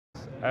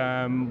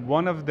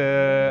One of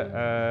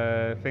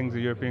the things the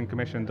European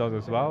Commission does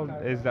as well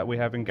is that we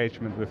have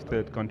engagement with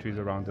third countries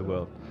around the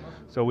world.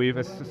 So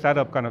we've set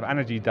up kind of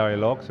energy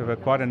dialogues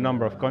with quite a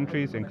number of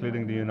countries,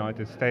 including the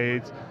United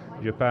States,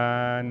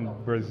 Japan,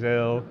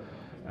 Brazil,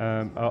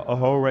 a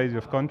whole range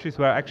of countries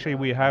where actually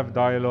we have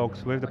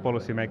dialogues with the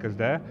policymakers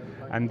there,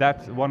 and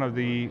that's one of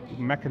the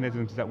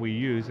mechanisms that we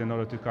use in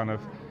order to kind of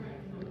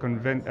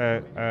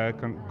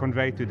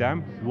convey to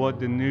them what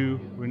the new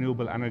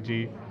renewable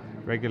energy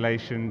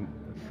regulation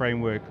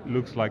framework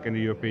looks like in the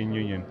European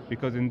Union.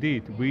 Because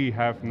indeed, we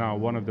have now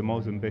one of the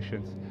most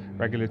ambitious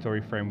regulatory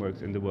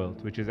frameworks in the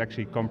world, which is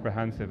actually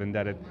comprehensive in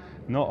that it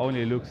not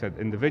only looks at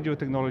individual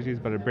technologies,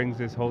 but it brings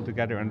this whole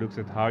together and looks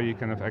at how you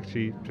kind of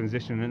actually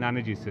transition an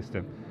energy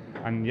system.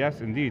 And yes,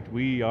 indeed,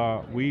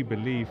 we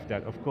believe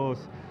that, of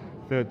course,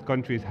 third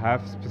countries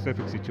have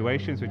specific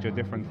situations which are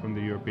different from the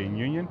European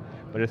Union,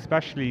 but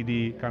especially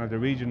the kind of the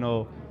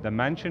regional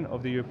dimension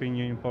of the European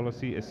Union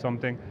policy is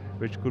something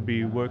which could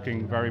be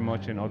working very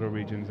much in other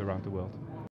regions around the world.